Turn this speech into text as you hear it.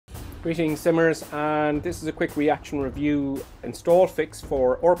Greetings Simmers, and this is a quick reaction review install fix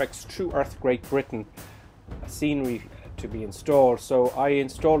for Orbx True Earth Great Britain, a scenery to be installed. So I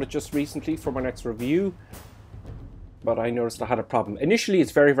installed it just recently for my next review, but I noticed I had a problem. Initially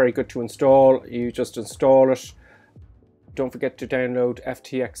it's very good to install. You just install it. Don't forget to download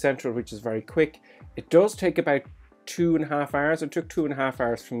FTX Central, which is very quick. It does take about 2.5 hours. It took 2.5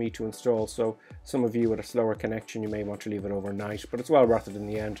 hours for me to install, so some of you with a slower connection, you may want to leave it overnight, but it's well worth it in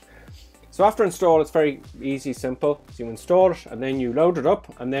the end. So after install, it's very easy, simple. So you install it and then you load it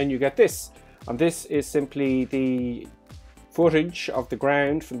up, and then you get this. And this is simply the footage of the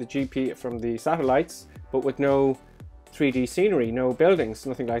ground from the satellites, but with no 3D scenery, no buildings,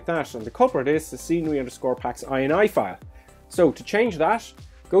 nothing like that. And the culprit is the scenery_packs INI file. So to change that,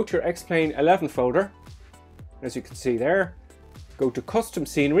 go to your X-Plane 11 folder. As you can see there, go to custom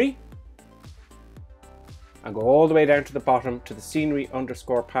scenery and go all the way down to the bottom to the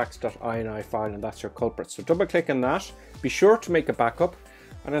scenery_packs.ini file, and that's your culprit. So double click on that. Be sure to make a backup.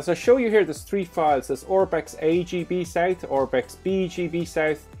 And as I show you here, there's 3 files. There's Orbx AGB South, Orbx BGB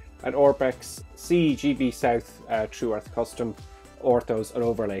South, and Orbx CGB South True Earth Custom Orthos and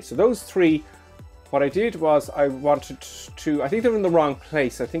Overlay. So those 3, what I did was I wanted to, I think they're in the wrong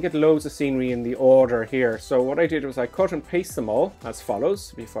place. I think it loads the scenery in the order here. So what I did was I cut and paste them all as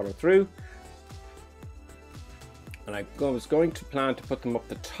follows, if you follow through. And I was going to plan to put them up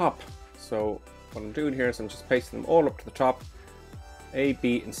the top. So what I'm doing here is I'm just pasting them all up to the top. A,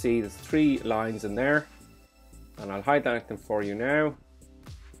 B, and C. There's 3 lines in there. And I'll highlight them for you now.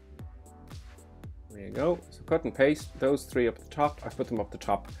 There you go. So cut and paste those 3 up at the top. I put them up the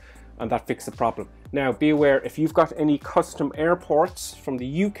top, and that fixed the problem. Now be aware, if you've got any custom airports from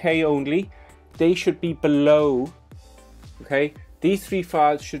the UK only, they should be below, okay? These 3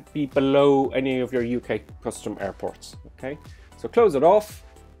 files should be below any of your UK custom airports, okay? So close it off,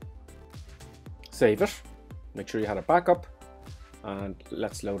 save it, make sure you had a backup, and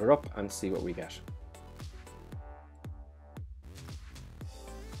let's load it up and see what we get.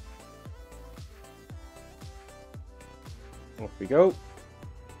 Off we go.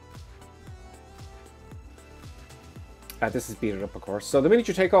 This is beat it up, of course. So the minute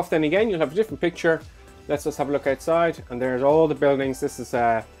you take off, then again, you'll have a different picture. Let's just have a look outside, and there's all the buildings. This is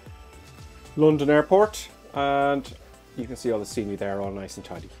London Airport, and you can see all the scenery there, all nice and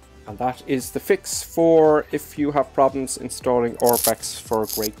tidy. And that is the fix for if you have problems installing Orbx for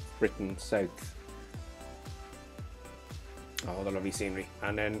Great Britain South. All the lovely scenery.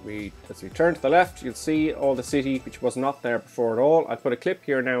 And then as we turn to the left, you'll see all the city, which was not there before at all. I'll put a clip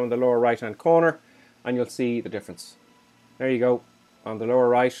here now in the lower right hand corner, and you'll see the difference. There you go. On the lower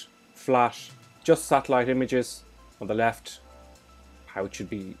right, flat, just satellite images. On the left, how it should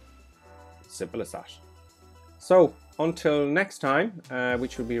be, simple as that. So until next time,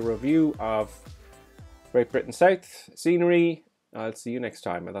 which will be a review of Great Britain South scenery, I'll see you next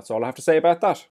time, and that's all I have to say about that.